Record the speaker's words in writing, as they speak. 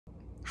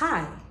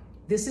Hi,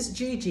 this is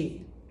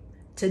Gigi.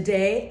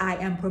 Today I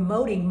am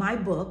promoting my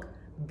book,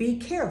 Be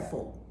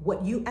Careful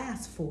What You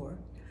Ask For,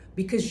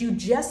 because you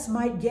just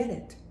might get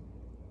it.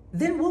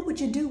 Then what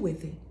would you do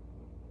with it?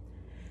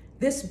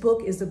 This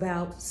book is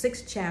about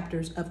 6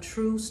 chapters of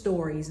true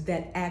stories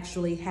that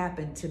actually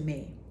happened to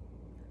me.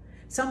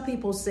 Some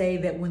people say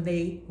that when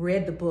they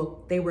read the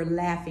book, they were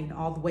laughing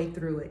all the way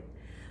through it.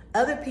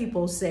 Other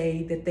people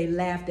say that they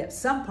laughed at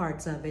some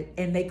parts of it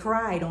and they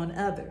cried on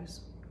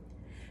others.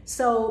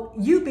 So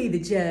you be the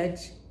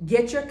judge.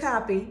 Get your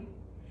copy.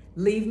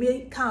 Leave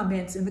me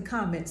comments in the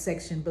comment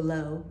section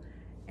below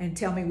and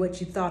tell me what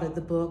you thought of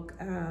the book.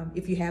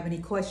 If you have any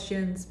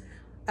questions,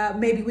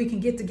 maybe we can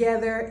get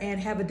together and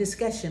have a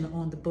discussion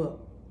on the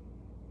book.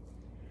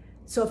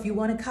 So if you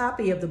want a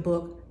copy of the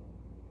book,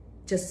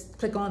 just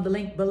click on the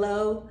link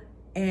below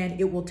and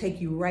it will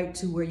take you right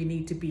to where you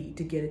need to be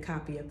to get a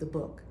copy of the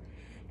book.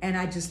 And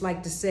I just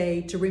like to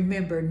say to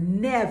remember,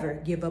 never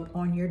give up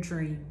on your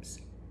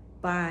dreams.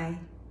 Bye.